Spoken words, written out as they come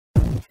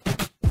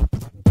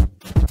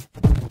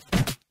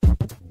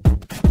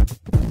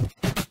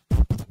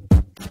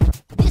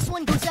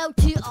go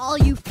to all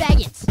you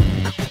faggots.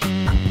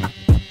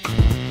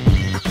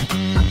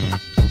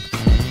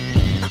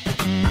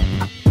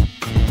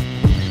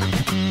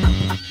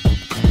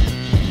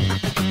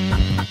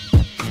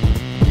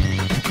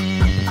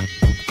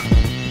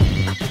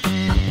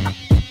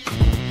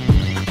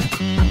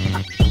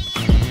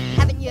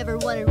 Haven't you ever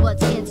wondered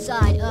what's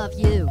inside of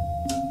you?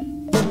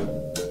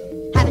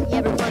 Haven't you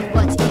ever wondered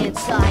what's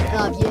inside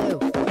of you?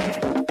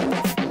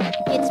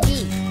 It's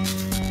me.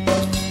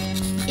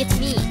 It's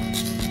me.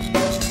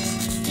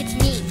 It's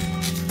me.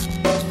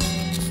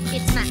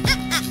 It's my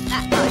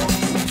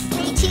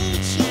They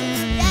teach you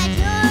that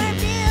you're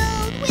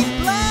filled with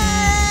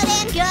blood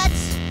and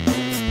guts.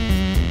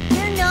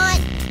 You're not.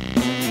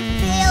 You're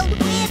filled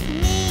with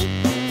me.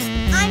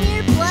 I'm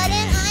your blood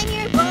and I'm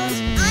your bones.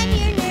 I'm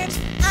your nerves.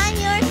 I'm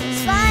your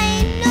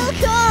spinal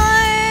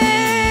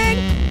cord.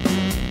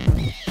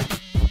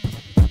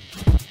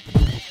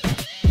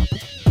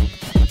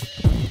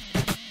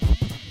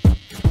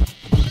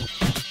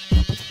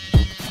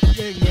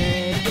 Your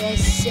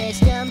nervous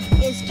system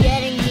is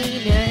getting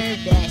me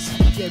nervous.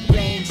 Your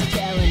brain's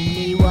telling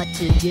me what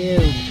to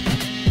do.